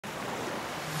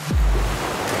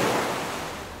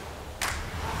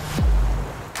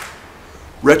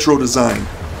Retro design.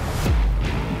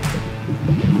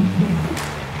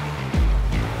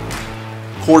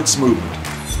 Quartz movement.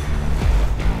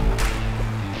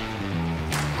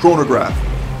 Chronograph.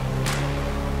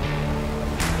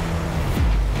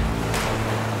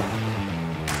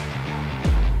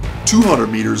 .200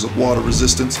 meters of water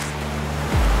resistance.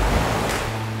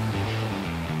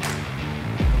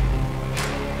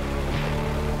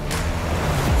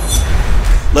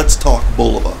 Let's talk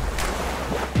Bulova.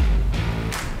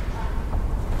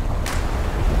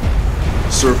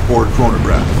 Surfboard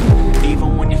chronograph.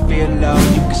 Even when you feel low,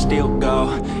 you can still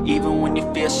go. Even when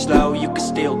you feel slow, you can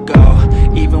still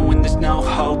go. Even when there's no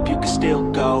hope, you can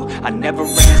still go. I never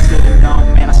ran to the no,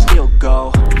 man, I still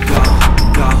go. Go,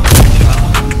 go,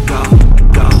 go,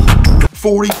 go, go.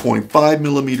 40.5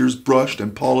 millimeters brushed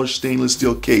and polished stainless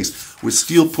steel case with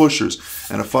steel pushers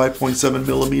and a 5.7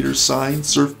 millimeter signed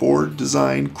surfboard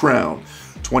design crown.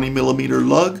 20 millimeter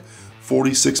lug,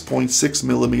 46.6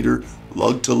 millimeter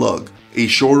lug to lug. A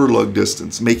shorter lug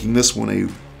distance, making this one a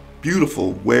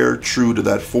beautiful wear true to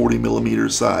that 40 millimeter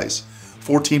size.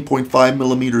 14.5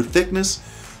 millimeter thickness,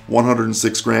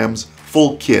 106 grams,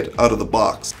 full kit out of the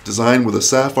box. Designed with a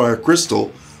sapphire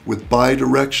crystal with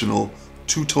bi-directional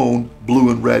two-tone blue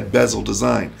and red bezel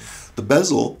design. The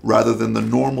bezel, rather than the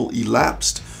normal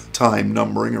elapsed time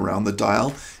numbering around the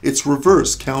dial, it's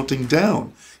reverse, counting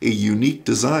down. A unique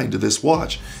design to this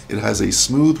watch. It has a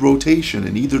smooth rotation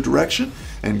in either direction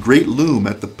and great loom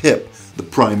at the pip, the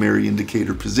primary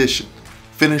indicator position.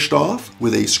 Finished off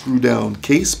with a screw down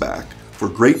case back for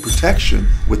great protection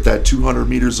with that 200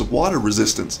 meters of water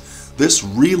resistance. This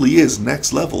really is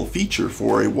next level feature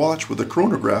for a watch with a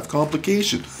chronograph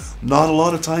complication. Not a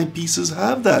lot of timepieces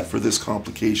have that for this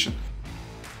complication.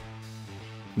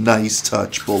 Nice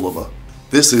touch, Bulova.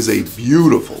 This is a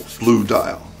beautiful blue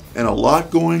dial and a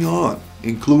lot going on,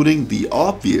 including the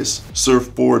obvious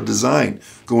surfboard design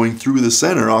going through the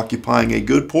center, occupying a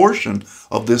good portion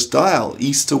of this dial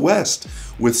east to west,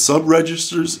 with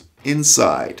sub-registers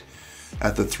inside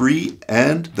at the 3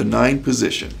 and the 9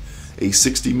 position. A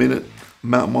 60-minute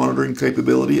monitoring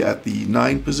capability at the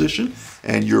 9 position,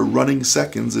 and your running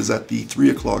seconds is at the 3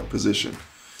 o'clock position.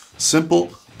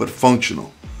 Simple but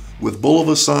functional. With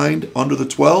Bulova signed under the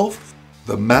 12,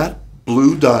 the matte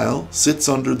blue dial sits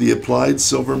under the applied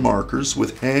silver markers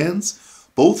with hands,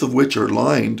 both of which are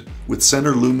lined with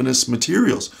center luminous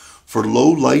materials for low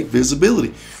light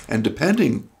visibility. And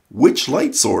depending which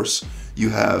light source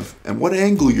you have and what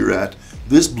angle you're at,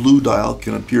 this blue dial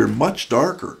can appear much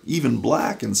darker, even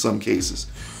black in some cases.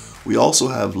 We also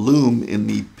have loom in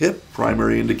the pip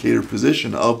primary indicator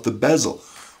position of the bezel.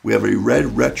 We have a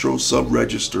red retro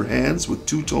sub-register hands with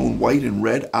two-tone white and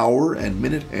red hour and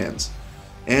minute hands,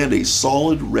 and a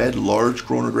solid red large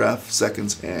chronograph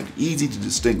seconds hand, easy to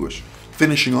distinguish.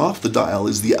 Finishing off the dial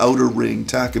is the outer ring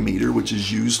tachometer, which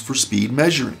is used for speed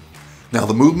measuring. Now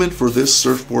the movement for this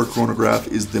surfboard chronograph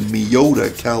is the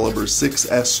Miyota caliber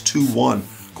 6S21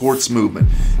 quartz movement.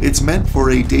 It's meant for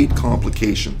a date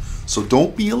complication, so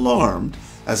don't be alarmed,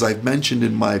 as I've mentioned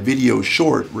in my video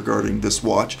short regarding this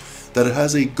watch, that it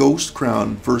has a ghost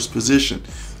crown first position,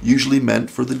 usually meant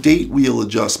for the date wheel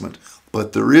adjustment,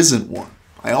 but there isn't one.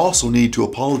 I also need to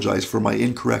apologize for my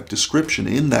incorrect description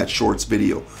in that shorts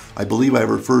video. I believe I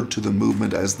referred to the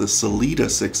movement as the Sellita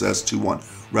 6S21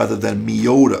 rather than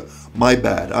Miyota. My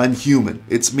bad, I'm human,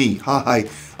 it's me. Hi,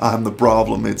 I'm the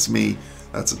problem, it's me.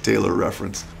 That's a Taylor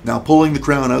reference. Now pulling the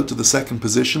crown out to the second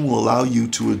position will allow you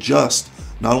to adjust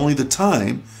not only the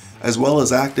time, as well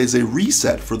as act as a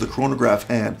reset for the chronograph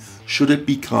hand should it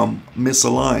become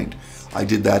misaligned. I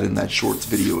did that in that shorts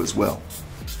video as well.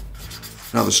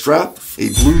 Now the strap,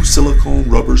 a blue silicone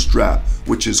rubber strap,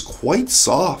 which is quite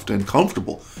soft and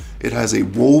comfortable. It has a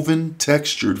woven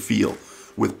textured feel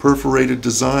with perforated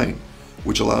design,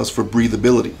 which allows for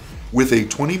breathability, with a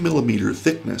 20 millimeter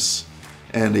thickness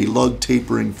and a lug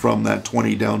tapering from that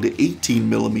 20 down to 18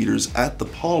 millimeters at the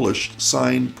polished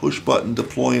signed push button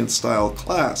deployant style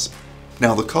clasp.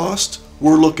 Now the cost,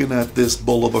 we're looking at this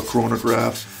Bulova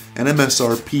chronograph an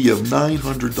MSRP of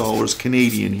 $900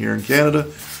 Canadian here in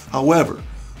Canada. However,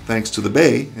 thanks to the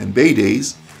Bay and Bay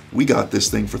Days, we got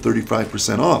this thing for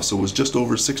 35% off, so it was just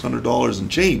over $600 and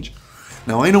change.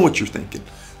 Now I know what you're thinking,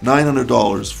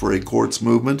 $900 for a quartz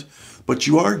movement, but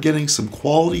you are getting some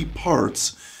quality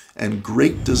parts and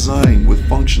great design with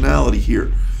functionality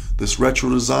here. This retro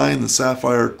design, the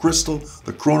sapphire crystal,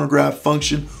 the chronograph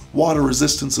function, water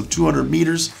resistance of 200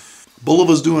 meters.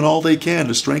 Bulova's doing all they can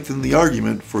to strengthen the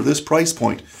argument for this price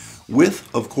point, with,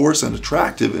 of course, an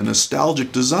attractive and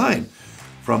nostalgic design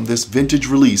from this vintage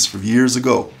release from years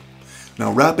ago.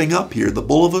 Now wrapping up here, the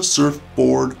Bulova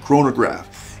Surfboard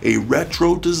Chronograph. a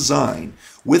retro design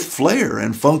with flair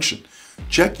and function.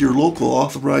 Check your local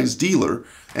authorized dealer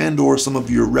and or some of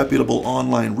your reputable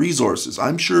online resources.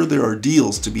 I'm sure there are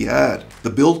deals to be had. The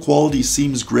build quality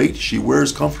seems great. She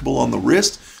wears comfortable on the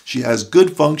wrist. She has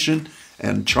good function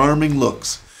and charming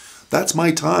looks. That's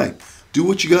my time. Do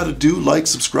what you gotta do. Like,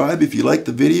 subscribe if you like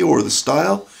the video or the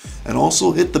style, and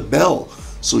also hit the bell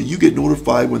so you get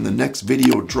notified when the next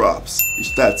video drops.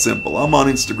 It's that simple. I'm on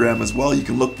Instagram as well. You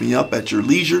can look me up at your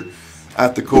leisure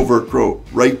at the Covert Crow.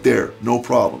 Right there, no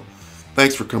problem.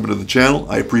 Thanks for coming to the channel.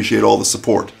 I appreciate all the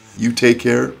support. You take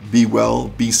care, be well,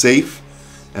 be safe,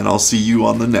 and I'll see you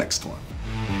on the next one.